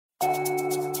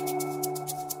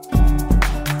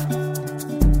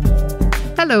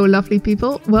Hello, lovely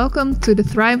people. Welcome to the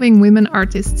Thriving Women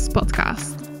Artists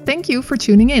podcast. Thank you for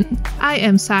tuning in. I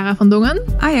am Sarah van Dongen.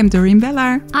 I am Doreen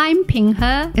Bellaar. I'm Ping He.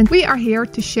 And we are here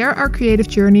to share our creative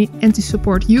journey and to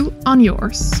support you on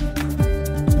yours.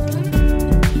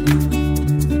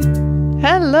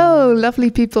 Hello, lovely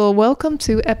people. Welcome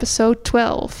to episode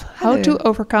 12. Hello. How to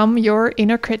overcome your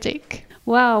inner critic.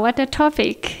 Wow, what a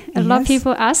topic. A lot of Yes.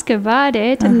 people ask about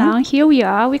it, and now here we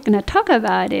are. We're going to talk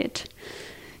about it.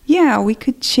 Yeah, we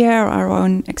could share our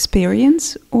own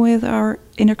experience with our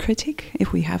inner critic,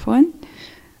 if we have one,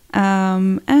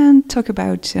 and talk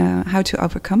about how to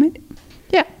overcome it.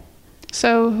 Yeah.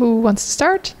 So who wants to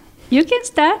start? You can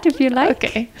start if you like.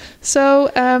 Okay. So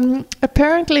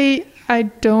apparently I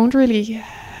don't really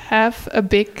have a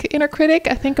big inner critic.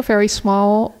 I think a very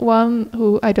small one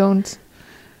who I don't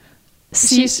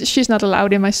see. She's not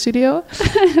allowed in my studio.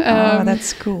 Oh,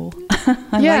 that's cool.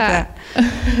 I like that.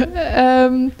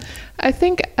 I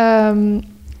think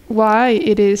why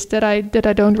it is that I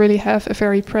don't really have a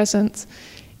very present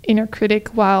inner critic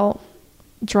while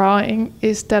drawing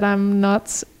is that I'm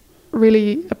not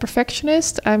really a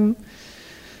perfectionist. I'm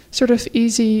sort of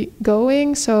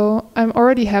easygoing, so I'm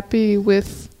already happy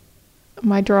with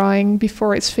my drawing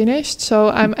before it's finished. So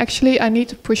I need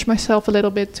to push myself a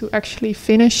little bit to actually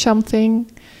finish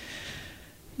something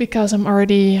because I'm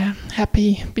already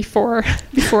happy before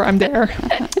I'm there.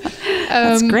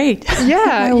 That's great.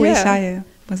 Yeah, I wish yeah. I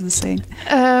was the same.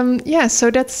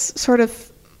 So that's sort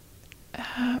of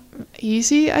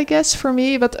easy, I guess, for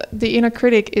me. But the inner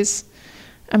critic is,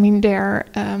 they're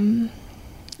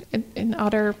in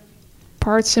other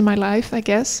parts in my life, I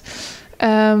guess.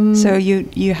 So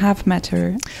you have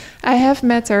matter. I have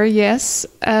matter, yes.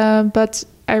 But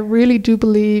I really do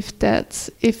believe that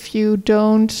if you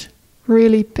don't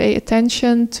really pay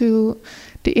attention to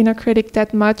the inner critic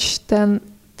that much, then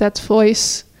that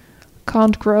voice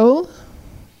can't grow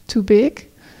too big.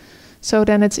 So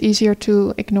then it's easier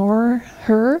to ignore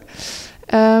her.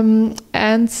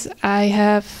 And I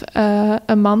have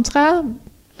a mantra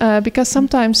because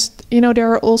sometimes,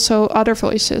 there are also other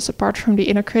voices apart from the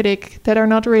inner critic that are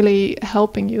not really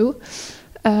helping you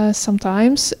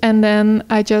sometimes. And then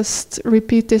I just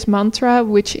repeat this mantra,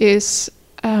 which is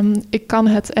ik kan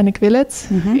het en ik wil het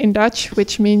in Dutch,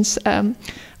 which means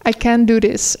I can do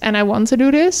this and I want to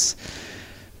do this,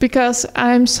 because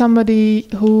I'm somebody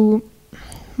who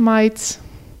might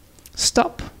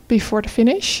stop before the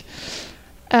finish,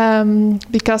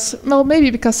 because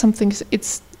something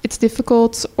it's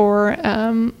difficult, or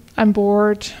I'm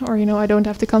bored, or I don't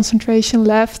have the concentration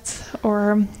left,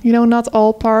 or not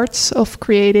all parts of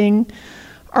creating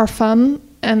are fun.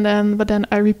 But then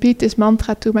I repeat this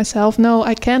mantra to myself. No,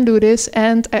 I can do this,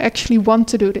 and I actually want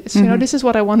to do this. This is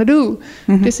what I want to do.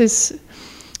 This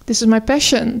is my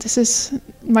passion. This is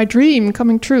my dream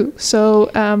coming true.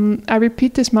 So I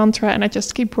repeat this mantra, and I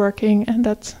just keep working, and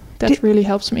that really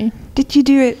helps me. Did you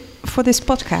do it for this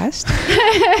podcast?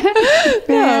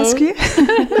 May I ask you?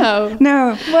 No.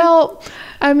 No. Well,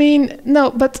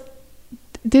 no, but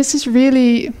this is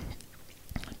really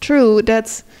true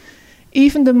that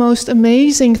even the most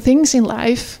amazing things in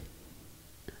life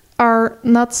are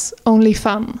not only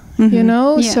fun,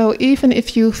 Yeah. So even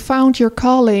if you found your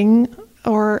calling,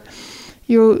 or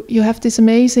you have this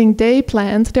amazing day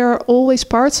planned, there are always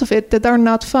parts of it that are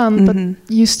not fun, but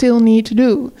you still need to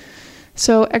do.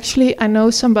 So actually, I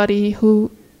know somebody who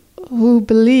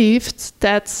believed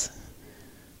that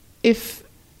if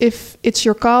it's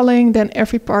your calling, then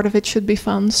every part of it should be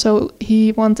fun. So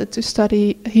he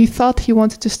thought he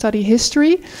wanted to study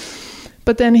history,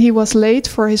 but then he was late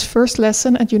for his first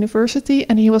lesson at university,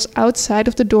 and he was outside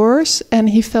of the doors, and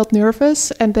he felt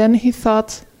nervous, and then he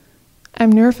thought,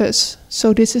 I'm nervous,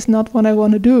 so this is not what I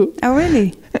want to do. Oh,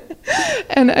 really?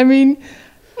 And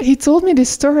he told me this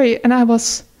story, and I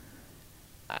was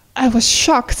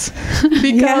shocked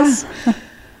because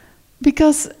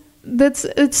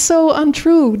it's so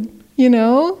untrue,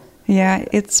 Yeah,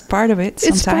 it's part of it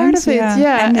sometimes. It's part of it,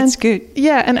 yeah. And it's good.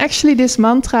 Yeah, and actually this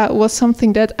mantra was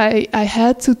something that I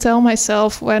had to tell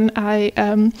myself when I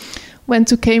went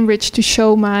to Cambridge to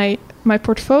show my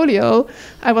portfolio.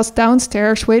 I was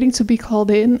downstairs waiting to be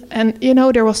called in, and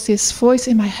there was this voice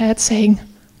in my head saying,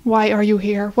 why are you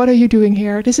here? What are you doing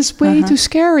here? This is way too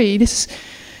scary.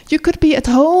 You could be at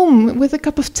home with a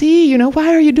cup of tea,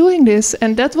 why are you doing this?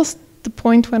 And that was the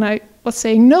point when I was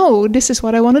saying, no, this is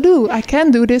what I want to do. I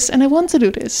can do this, and I want to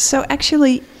do this. So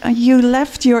actually, you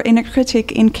left your inner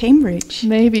critic in Cambridge.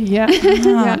 Maybe, yeah.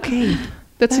 Yeah. Okay.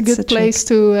 That's a good place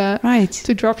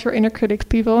to drop your inner critic,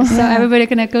 people. So everybody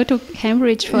gonna go to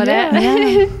Cambridge for that.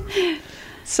 Yeah.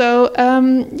 So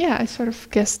I sort of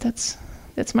guess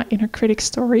that's my inner critic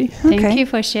story. Thank you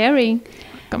for sharing.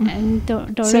 Welcome. And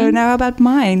Doreen? So now about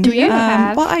mine. Do you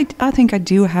have? Well, I think I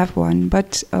do have one,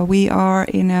 but we are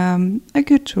in a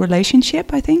good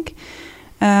relationship, I think.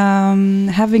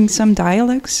 Having some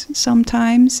dialogues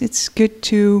sometimes. It's good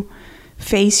to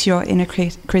face your inner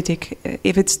critic.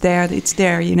 If it's there, it's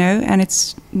there, you know, and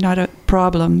it's not a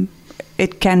problem.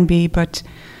 It can be, but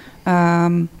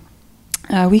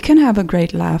we can have a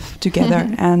great laugh together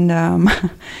and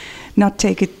not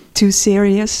take it too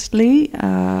seriously.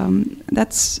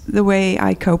 That's the way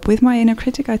I cope with my inner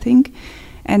critic, I think.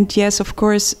 And yes, of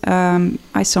course,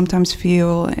 I sometimes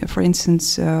feel, for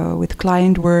instance, with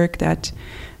client work that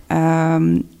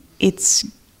it's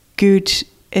good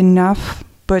enough,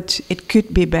 but it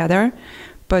could be better.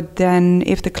 But then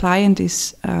if the client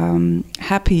is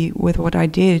happy with what I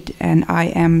did and I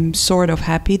am sort of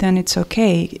happy, then it's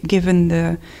okay, given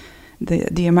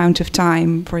the amount of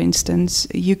time, for instance.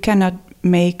 You cannot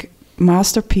make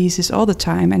masterpieces all the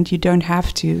time, and you don't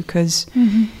have to, because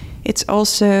it's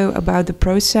also about the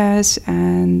process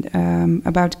and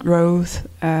about growth.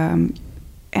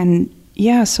 And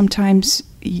yeah, sometimes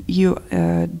you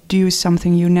do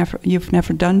something you've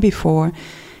never done before,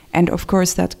 and of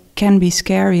course that can be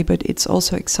scary, but it's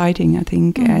also exciting, I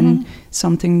think, and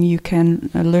something you can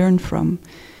learn from.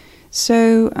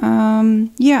 So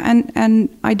yeah, and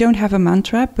I don't have a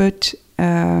mantra, but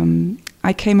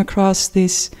I came across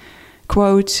this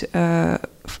quote a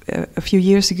few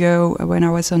years ago when I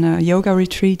was on a yoga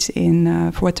retreat in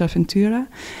Fuerteventura,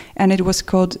 and it was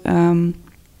called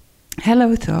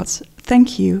 "Hello thoughts,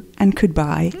 thank you and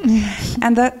goodbye,"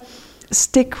 and that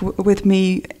stick with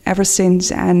me ever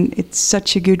since. And it's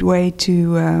such a good way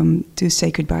to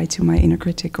say goodbye to my inner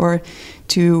critic, or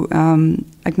to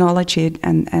acknowledge it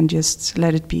and just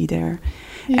let it be there.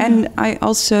 Yeah. And I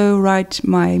also write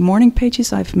my morning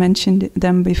pages. I've mentioned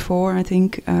them before, I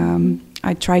think.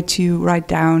 I try to write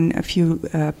down a few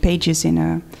pages in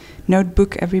a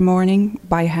notebook every morning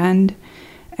by hand.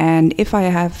 And if I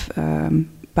have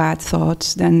bad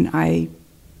thoughts, then I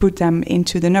put them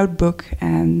into the notebook,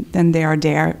 and then they are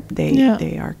there.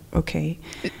 They are okay.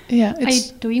 Yeah. Are you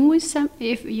doing with some?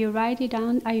 If you write it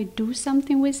down, are you do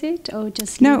something with it, or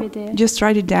just leave it there? No, just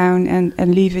write it down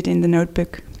and leave it in the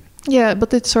notebook. Yeah,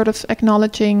 but it's sort of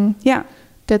acknowledging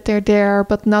that they're there,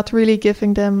 but not really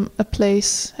giving them a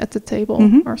place at the table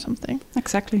or something.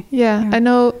 Exactly. Yeah. I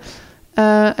know.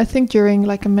 I think during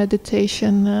like a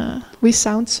meditation, we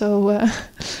sound so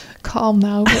calm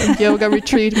now. A yoga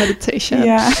retreat meditation.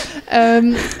 Yeah.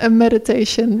 A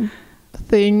meditation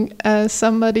thing.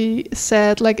 Somebody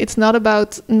said, like, it's not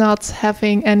about not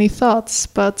having any thoughts,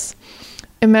 but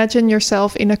imagine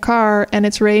yourself in a car and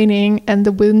it's raining and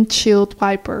the windshield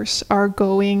wipers are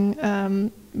going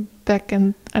back,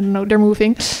 and I don't know, they're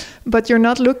moving, but you're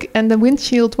not and the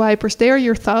windshield wipers, they are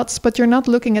your thoughts, but you're not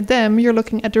looking at them, you're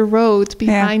looking at the road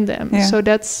behind them. Yeah. So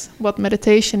that's what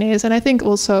meditation is. And I think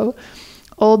also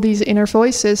all these inner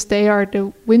voices, they are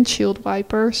the windshield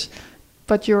wipers,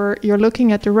 but you're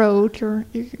looking at the road,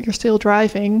 you're still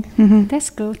driving.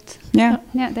 That's good. Yeah,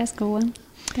 that's good one.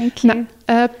 Thank you.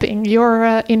 Now, Ping,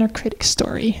 your inner critic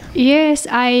story. Yes,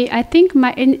 I think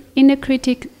my inner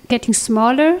critic getting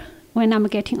smaller when I'm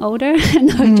getting older.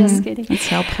 No, just kidding. It's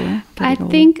helpful. I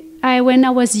think when I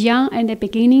was young, at the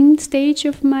beginning stage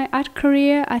of my art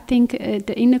career, I think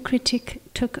the inner critic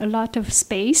took a lot of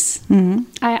space.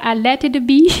 I let it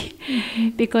be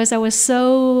because I was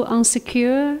so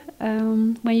insecure.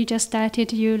 When you just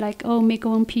started, you like, oh, make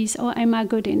one piece. Oh, am I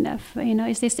good enough? You know,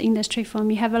 is this the industry for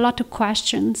me? You have a lot of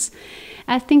questions.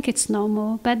 I think it's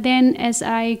normal. But then as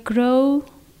I grow,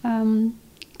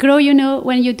 you know,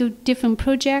 when you do different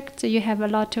projects, you have a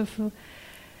lot of,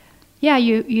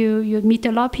 you meet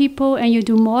a lot of people and you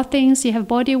do more things. You have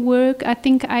body work. I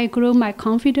think I grow my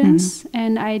confidence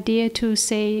and I dare to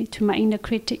say to my inner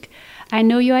critic, I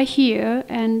know you are here,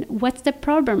 and what's the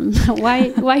problem?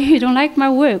 Why you don't like my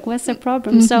work? What's the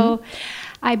problem? So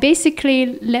I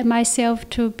basically let myself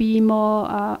to be more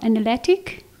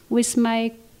analytic with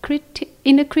my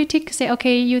inner critic. Say,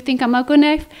 okay, you think I'm not good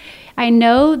enough? I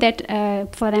know that,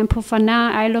 for example, for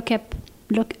now,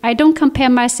 I don't compare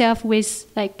myself with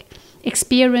like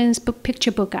experienced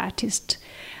picture book artist.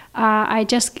 I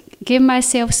just give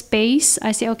myself space.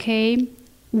 I say, okay,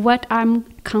 what I'm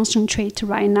concentrate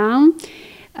right now.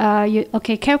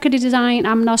 Character design,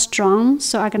 I'm not strong,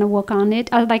 so I'm gonna work on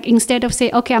it. Like instead of say,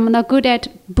 okay, I'm not good at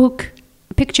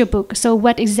picture book. So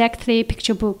what exactly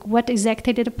picture book? What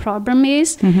exactly the problem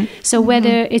is? So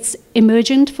whether it's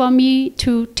emergent for me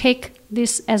to take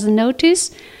this as a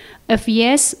notice, of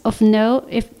yes, of no.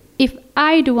 if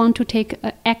I do want to take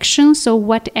action, so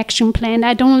what action plan?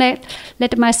 I don't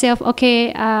let myself,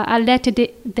 I let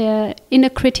the inner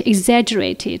critic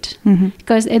exaggerate it,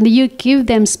 because and you give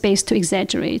them space to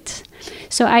exaggerate.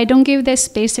 So I don't give them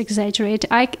space to exaggerate.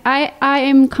 I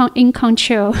am in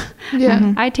control.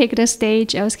 Yeah. I take the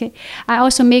stage. Okay. I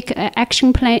also make an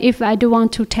action plan if I do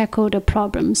want to tackle the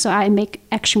problem. So I make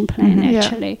action plan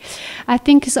actually. I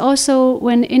think it's also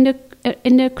when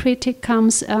inner critic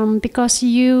comes because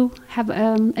you have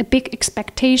a big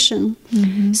expectation.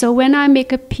 So when I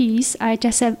make a piece, I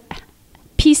just have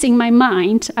peace in my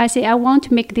mind. I say I want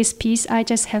to make this piece. I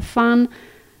just have fun.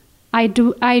 I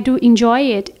do enjoy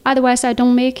it. Otherwise, I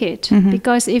don't make it.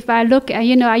 Because if I look, I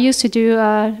used to do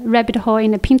a rabbit hole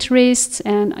in the Pinterest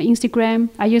and Instagram.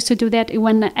 I used to do that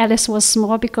when Alice was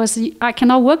small because I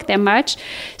cannot work that much.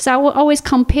 So I will always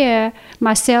compare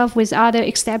myself with other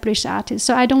established artists.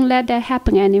 So I don't let that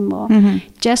happen anymore.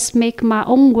 Just make my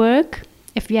own work.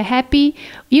 If you're happy,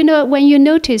 when you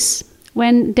notice,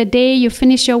 when the day you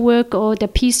finish your work or the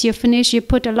piece you finish, you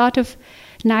put a lot of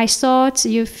nice thoughts,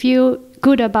 you feel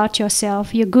good about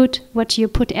yourself, you're good what you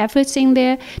put efforts in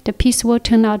there, the piece will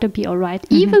turn out to be all right.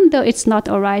 Even though it's not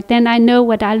all right, then I know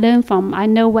what I learned from, I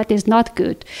know what is not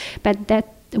good, but that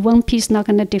one piece not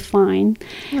going to define.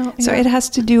 So it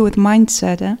has to do with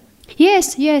mindset, eh?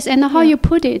 Yes, and how you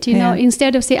put it,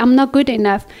 instead of say I'm not good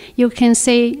enough, you can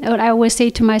say, or I always say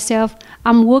to myself,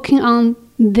 I'm working on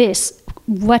this.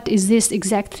 What is this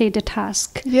exactly the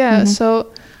task? Yeah, so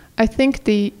I think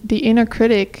the inner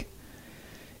critic,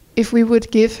 if we would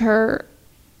give her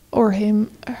or him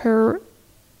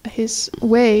his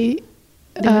way,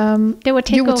 they would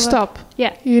take you would over. stop.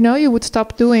 Yeah. You would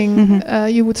stop doing,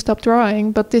 you would stop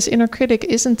drawing. But this inner critic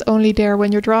isn't only there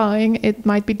when you're drawing. It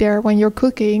might be there when you're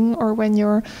cooking or when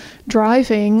you're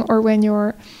driving or when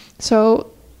you're... So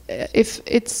if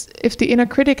the inner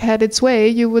critic had its way,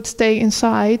 you would stay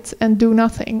inside and do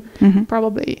nothing,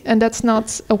 probably. And that's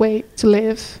not a way to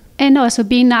live. And also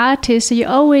being an artist, you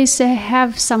always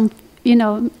have some,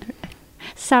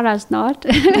 Sarah's not,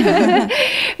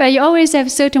 but you always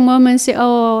have certain moments,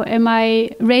 am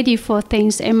I ready for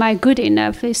things? Am I good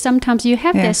enough? Sometimes you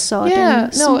have that thought.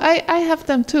 Yeah, I have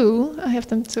them too.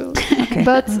 Okay.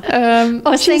 But thank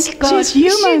God. She's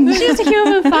human. She's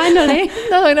human, finally.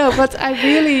 No, but I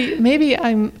really, maybe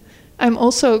I'm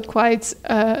also quite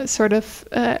sort of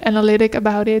analytic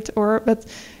about it, but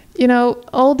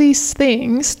all these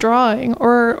things, drawing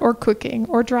or cooking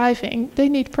or driving, they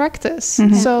need practice.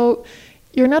 So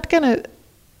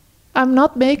I'm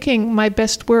not making my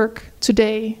best work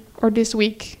today or this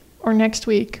week or next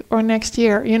week or next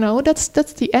year.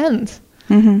 That's the end.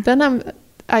 Then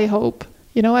I hope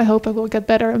I will get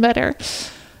better and better.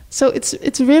 So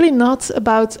it's really not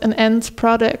about an end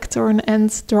product or an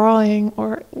end drawing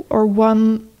or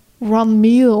one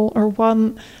meal or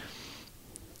one...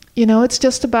 it's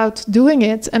just about doing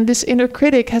it. And this inner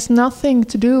critic has nothing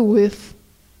to do with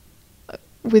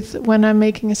when I'm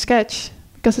making a sketch,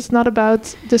 because it's not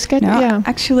about the sketch. No,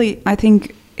 actually, I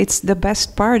think it's the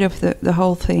best part of the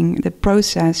whole thing, the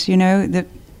process, the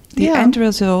end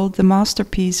result, the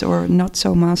masterpiece or not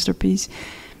so masterpiece.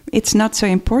 It's not so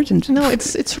important. No,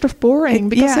 it's sort of boring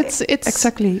because it's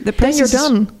exactly the process.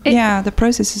 Then you're done. The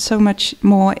process is so much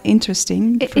more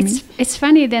interesting for me. It's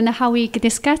funny then how we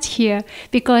discuss here,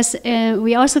 because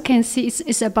we also can see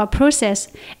it's about process.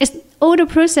 It's all the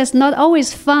process not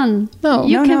always fun. No.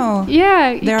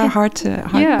 Yeah, there are hard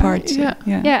parts.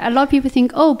 Yeah. A lot of people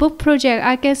think, book project.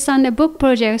 I get signed a book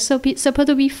project, so supposed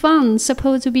to be fun,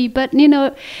 but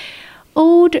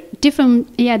all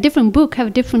different book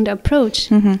have different approach.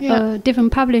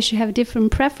 Different publishers have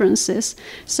different preferences.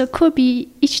 So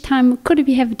each time could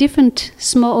be have different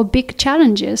small or big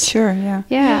challenges. Sure,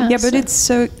 yeah. But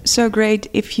it's so great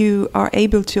if you are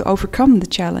able to overcome the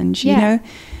challenge.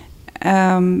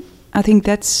 I think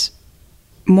that's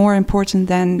more important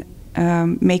than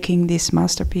making this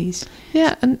masterpiece.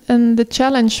 Yeah, and the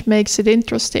challenge makes it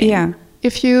interesting. Yeah.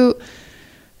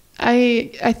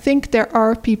 I think there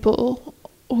are people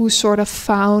who sort of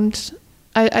found,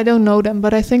 I don't know them,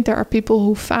 but I think there are people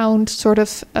who found sort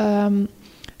of a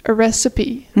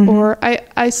recipe. Or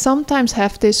I sometimes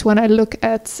have this when I look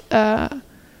at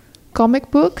comic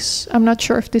books. I'm not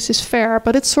sure if this is fair,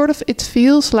 but it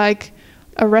feels like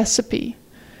a recipe.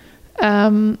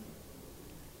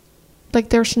 Like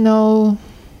there's no...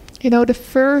 the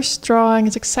first drawing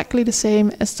is exactly the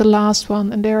same as the last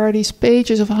one, and there are these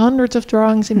pages of hundreds of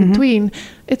drawings in between.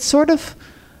 It's sort of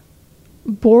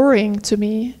boring to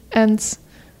me. And so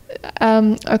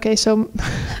I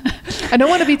don't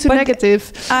want to be too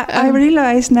negative. I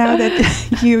realize now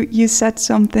that you said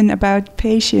something about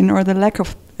patience or the lack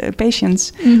of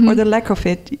patience or the lack of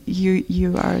it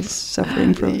you are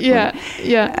suffering from.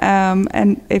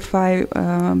 And if I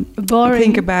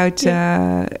think about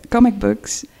comic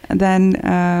books, then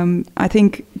I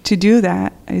think to do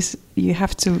that is you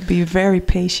have to be very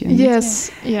patient.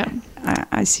 Yes,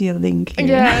 I see a link here.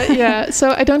 Yeah.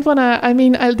 So I don't want to, I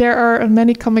mean, there are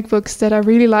many comic books that I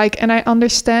really like, and I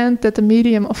understand that the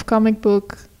medium of comic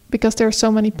book, because there are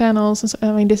so many panels, and so,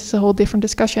 I mean, this is a whole different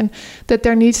discussion, that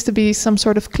there needs to be some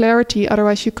sort of clarity,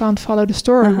 otherwise you can't follow the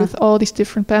story with all these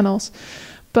different panels.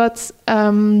 But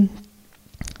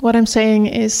what I'm saying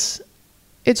is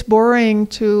it's boring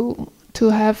to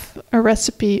have a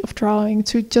recipe of drawing,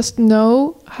 to just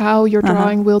know how your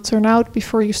drawing will turn out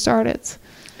before you start it.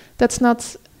 That's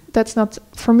not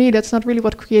for me, that's not really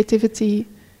what creativity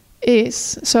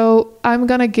is. So I'm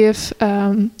gonna give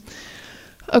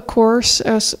a course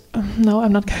no,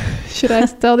 I'm not should I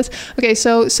tell this? Okay,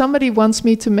 so somebody wants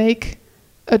me to make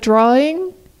a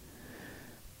drawing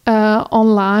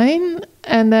online,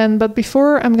 and then but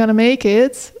before I'm gonna make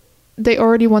it, they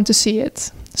already want to see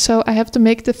it. So I have to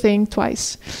make the thing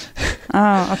twice.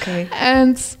 Oh, okay.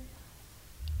 And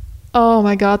oh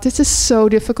my God, this is so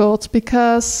difficult,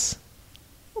 because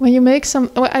when you make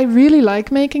I really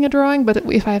like making a drawing, but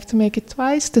if I have to make it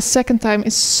twice, the second time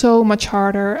is so much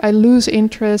harder. I lose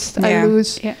interest, I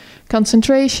lose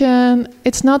concentration.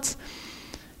 It's not,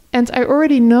 and I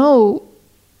already know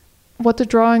what the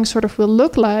drawing sort of will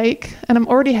look like, and I'm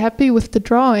already happy with the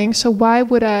drawing, so why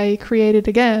would I create it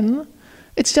again?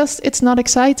 It's not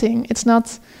exciting. It's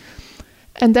not,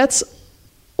 and that's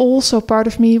also part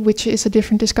of me, which is a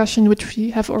different discussion, which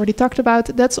we have already talked about.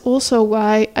 That's also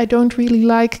why I don't really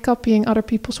like copying other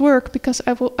people's work, because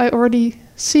I already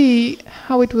see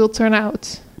how it will turn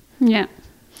out. Yeah.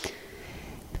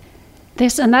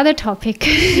 There's another topic.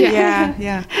 Yeah.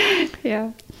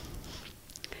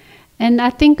 And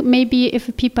I think maybe if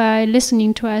people are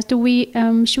listening to us,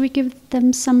 should we give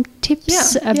them some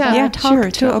tips about how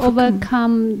to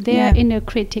overcome their inner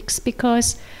critics?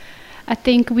 Because I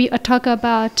think we talk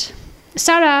about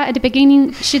Sarah at the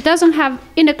beginning. She doesn't have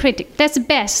inner critic. That's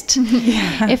best.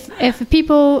 If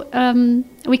people,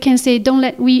 we can say,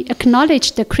 we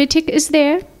acknowledge the critic is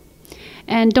there,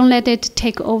 and don't let it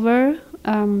take over.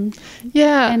 And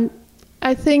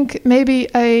I think maybe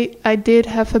I did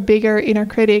have a bigger inner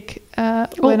critic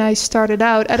when I started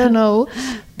out. I don't know.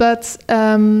 But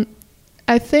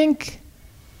I think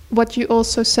what you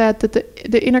also said, that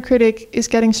the inner critic is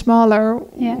getting smaller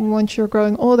once you're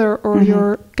growing older or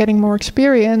you're getting more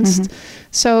experienced.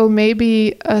 So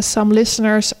maybe some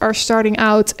listeners are starting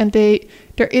out and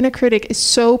their inner critic is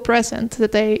so present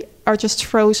that they are just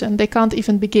frozen. They can't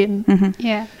even begin.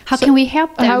 How can we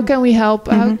help them? How can we help?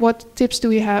 What tips do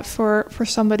we have for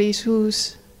somebody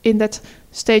who's in that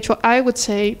stage? Well, I would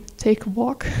say take a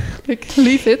walk, like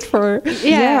leave it for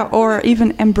or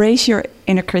even embrace your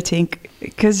inner critic,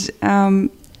 because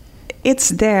it's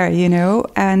there,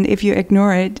 and if you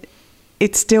ignore it,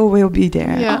 it still will be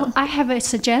there. I have a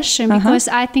suggestion, because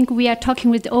I think we are talking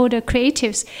with older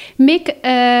creatives. Make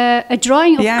a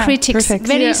drawing of critics,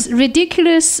 very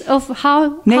ridiculous, of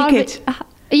how naked.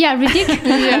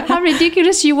 Ridiculous. How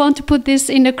ridiculous you want to put this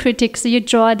in the critics. You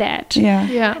draw that.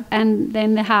 And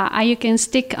then you can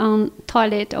stick on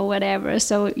toilet or whatever.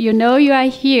 So you are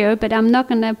here, but I'm not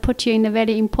gonna put you in a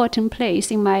very important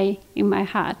place in my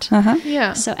heart.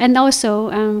 So, and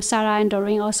also Sarah and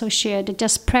Doreen also shared,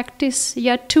 just practice.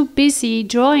 You're too busy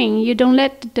drawing. You don't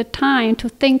let the time to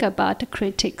think about the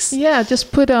critics.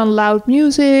 Just put on loud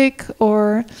music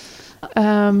or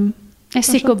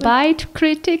say goodbye to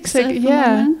critics. Have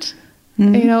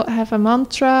a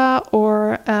mantra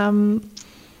or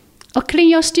clean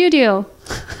your studio.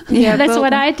 That's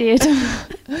what I did.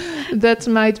 That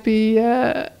might be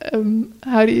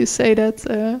how do you say that?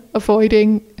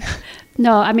 Avoiding.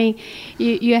 No, I mean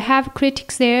you have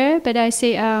critics there, but I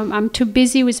say I'm too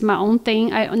busy with my own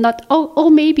thing.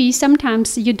 Maybe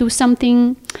sometimes you do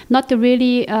something not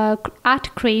really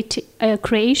art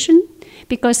creation.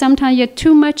 Because sometimes you're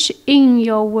too much in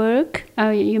your work.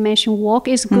 You mentioned walk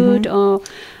is good, or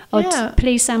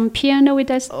play some piano with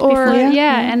us before.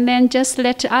 And then just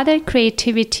let other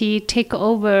creativity take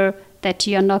over, that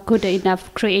you're not good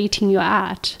enough creating your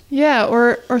art.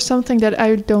 Or something that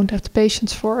I don't have the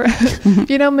patience for.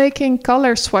 Making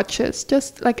color swatches,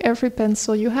 just like every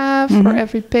pencil you have or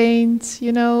every paint,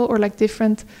 or like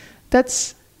different.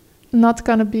 That's not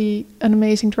gonna be an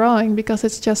amazing drawing because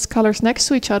it's just colors next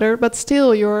to each other, but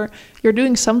still you're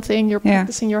doing something, you're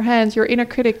practicing your hands. Your inner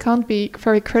critic can't be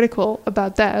very critical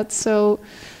about that. So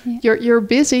you're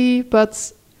busy,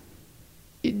 but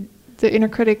the inner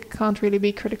critic can't really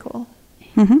be critical.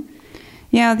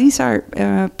 Yeah, these are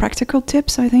practical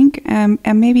tips, I think. And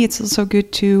maybe it's also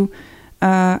good to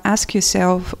ask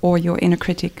yourself or your inner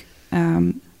critic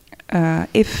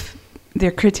if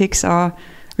their critics are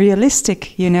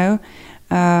realistic, you know.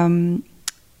 And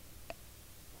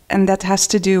that has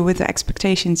to do with the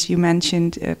expectations you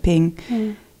mentioned, Ping.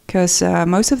 Because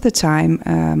most of the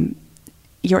time,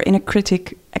 your inner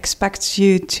critic expects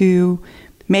you to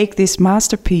make this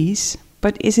masterpiece,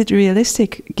 but is it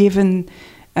realistic given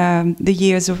the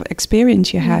years of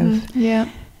experience you have? Yeah.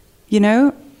 You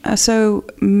know, so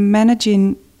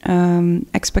managing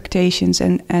expectations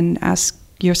and ask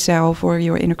yourself or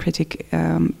your inner critic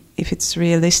if it's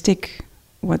realistic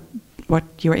what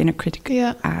your inner critic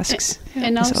asks.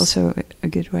 And is also a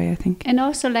good way, I think. And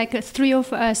also, like three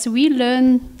of us, we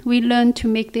learn to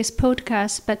make this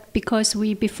podcast, but because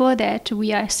before that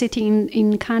we are sitting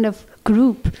in kind of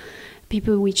group,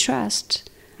 people we trust.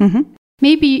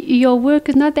 Maybe your work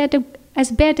is not that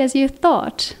as bad as you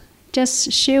thought.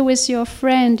 Just share with your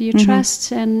friend you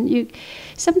trust, and you.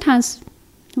 Sometimes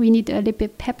we need a little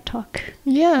bit pep talk.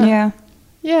 Yeah.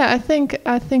 I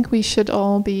think we should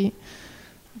all be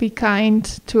kind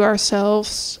to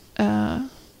ourselves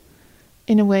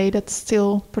in a way that's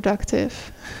still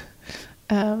productive.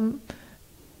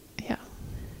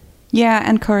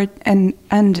 Encourage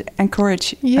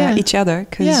encourage each other,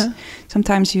 because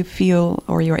sometimes you feel,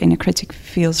 or your inner critic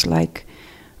feels like,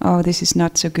 oh, this is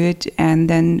not so good, and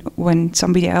then when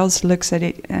somebody else looks at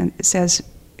it and says,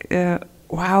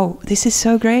 wow, this is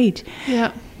so great.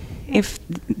 If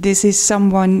this is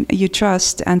someone you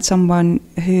trust and someone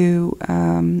who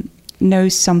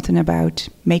knows something about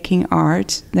making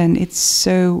art, then it's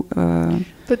so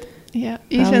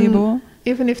valuable.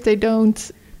 Even if they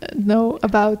don't know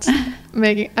about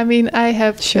making, I mean, I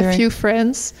have a few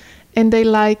friends and they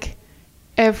like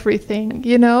everything,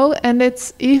 you know, and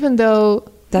it's, even though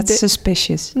that's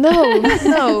suspicious. No,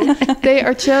 they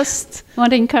are just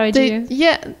want to encourage you.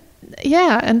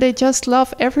 Yeah, and they just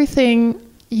love everything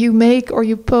you make or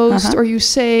you post or you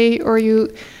say or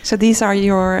you. So these are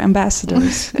your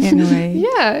ambassadors in a way.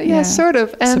 Yeah, sort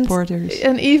of, and supporters.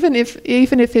 And even if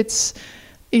it's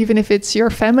your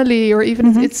family, or even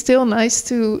if it's still nice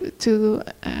to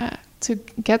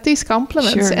get these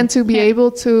compliments and to be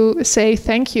able to say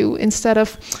thank you instead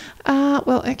of,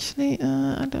 well, actually,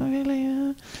 I don't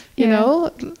really, you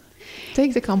know.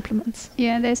 Take the compliments.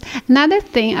 Yeah, there's another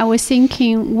thing I was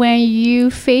thinking. When you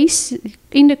face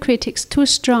inner critics too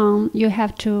strong, you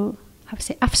have to,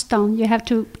 afstand. You have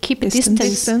to keep a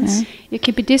distance. Yeah. You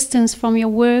keep a distance from your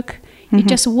work. You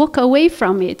just walk away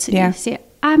from it. Yeah. You say,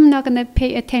 I'm not going to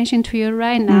pay attention to you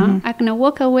right now. I'm going to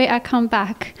walk away. I come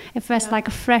back. It feels like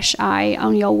a fresh eye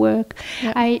on your work.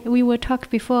 Yeah. We were talking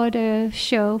before the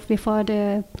show, before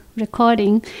the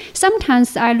recording.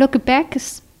 Sometimes I look back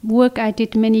work I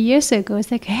did many years ago. It's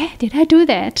like, hey, did I do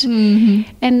that?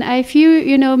 And I feel,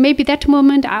 you know, maybe that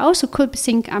moment I also could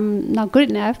think I'm not good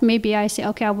enough. Maybe I say,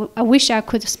 okay, I wish I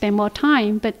could spend more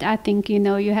time. But I think, you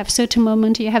know, you have certain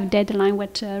moment, you have deadline,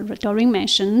 what Doreen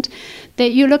mentioned,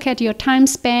 that you look at your time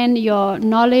span, your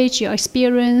knowledge, your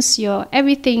experience, your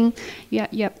everything.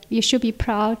 You should be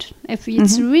proud. If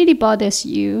it really bothers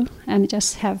you, and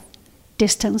just have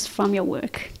distance from your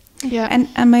work. Yeah, and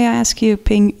may I ask you,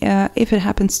 Ping, if it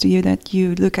happens to you that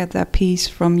you look at that piece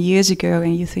from years ago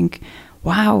and you think,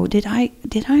 "Wow, did I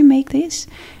make this?"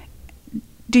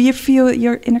 Do you feel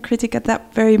your inner critic at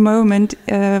that very moment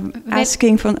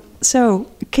asking for, "So,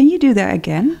 can you do that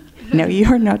again?" No,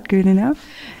 you're not good enough.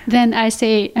 Then I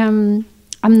say, "I'm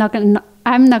not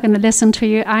gonna listen to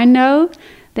you. I know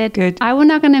that I'm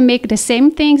not gonna make the same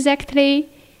thing exactly.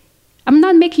 I'm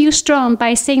not making you strong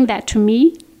by saying that to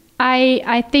me."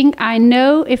 I think I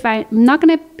know if I'm not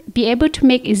going to be able to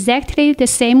make exactly the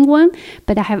same one,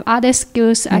 but I have other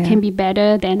skills I can be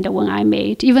better than the one I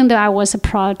made, even though I was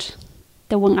proud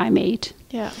the one I made.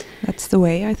 Yeah. That's the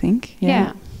way, I think.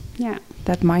 Yeah.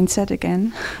 That mindset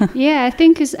again. Yeah, I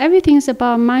think everything's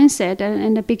about mindset. And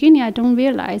in the beginning, I don't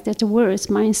realize that the word is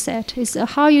mindset. It's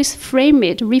how you frame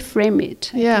it, reframe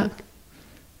it.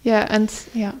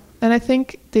 And I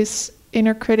think this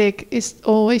inner critic is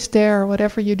always there,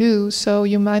 whatever you do, so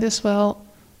you might as well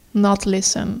not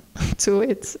listen to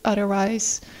it,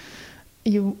 otherwise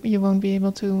you won't be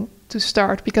able to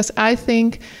start. Because I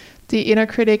think the inner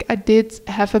critic, I did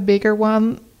have a bigger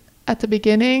one at the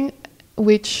beginning,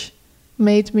 which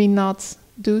made me not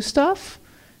do stuff,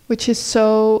 which is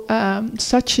so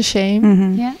such a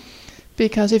shame.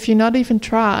 Because if you not even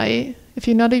try, if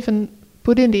you not even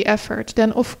put in the effort,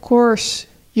 then of course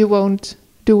you won't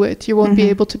do it. You won't be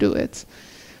able to do it.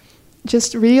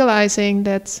 Just realizing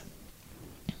that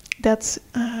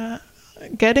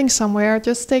getting somewhere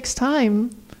just takes time.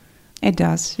 It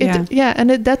does. Yeah.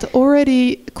 And that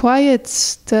already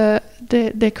quiets the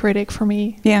critic for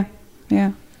me. Yeah.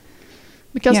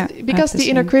 Because the the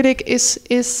inner same. critic is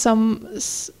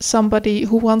somebody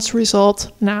who wants result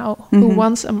now, who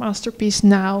wants a masterpiece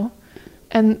now,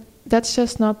 and that's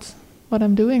just not what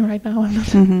I'm doing right now. I'm not.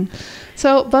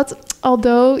 So, but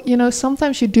although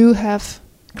sometimes you do have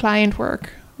client work,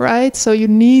 right? So you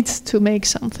need to make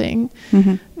something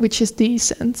which is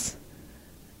decent.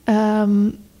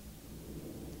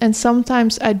 And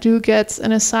sometimes I do get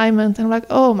an assignment and I'm like,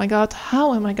 oh my God,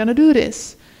 how am I going to do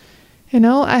this?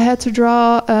 I had to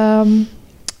draw,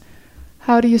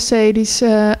 how do you say, these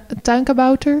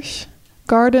tuinkabouters?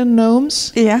 Garden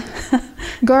gnomes? Yeah.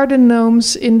 Garden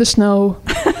gnomes in the snow.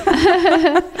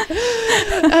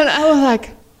 And I was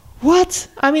like, what?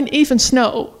 I mean, even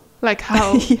snow. Like,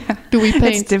 how do we paint?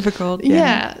 It's difficult.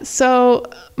 Yeah. So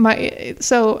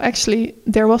actually,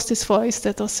 there was this voice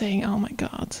that was saying, "Oh my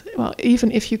God! Well,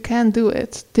 even if you can do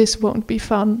it, this won't be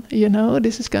fun.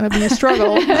 This is going to be a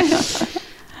struggle."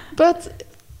 But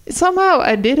somehow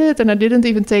I did it, and I didn't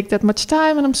even take that much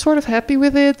time, and I'm sort of happy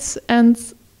with it. And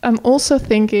I'm also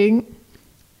thinking,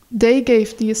 they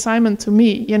gave the assignment to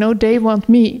me. They want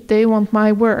me. They want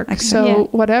my work. Exactly. So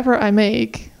whatever I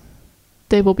make,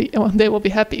 they will be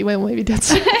happy. Well, maybe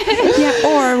that's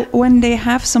or when they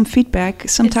have some feedback,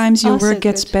 sometimes your work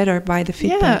gets better by the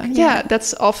feedback. Yeah,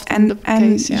 that's often the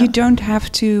case. You don't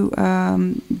have to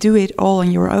do it all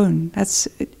on your own. That's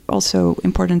also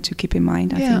important to keep in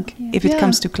mind, I think, if it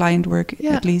comes to client work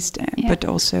at least, but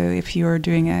also if you're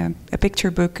doing a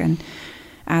picture book and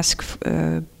ask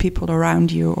people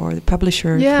around you or the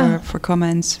publisher for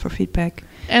comments, for feedback.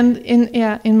 And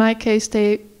in my case,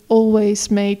 they always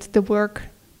made the work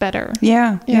better.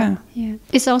 Yeah.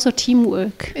 It's also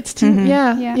teamwork. It's team.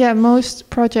 Yeah. Most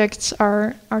projects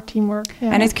are teamwork.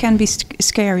 Yeah. And it can be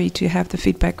scary to have the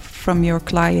feedback from your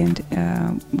client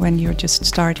when you're just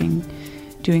starting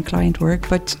doing client work,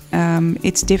 but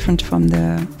it's different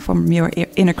from your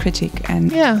inner critic,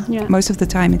 and most of the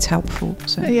time it's helpful.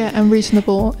 So and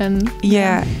reasonable, and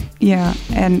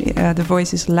and the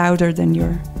voice is louder than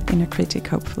your inner critic,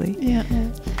 hopefully.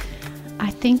 I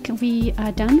think we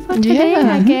are done for today,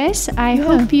 I guess. I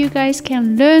hope you guys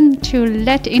can learn to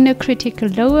let inner critic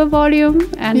lower volume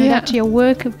and let your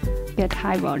work get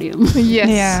high volume.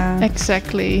 Yes,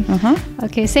 exactly.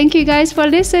 Okay, thank you guys for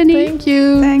listening. Thank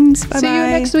you. Thanks. Bye-bye. See you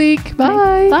next week.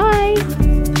 Bye. Bye.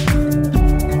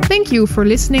 Thank you for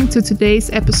listening to today's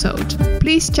episode.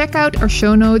 Please check out our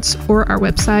show notes or our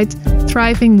website,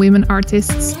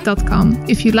 thrivingwomenartists.com.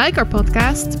 If you like our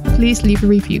podcast, please leave a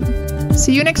review.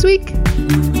 See you next week.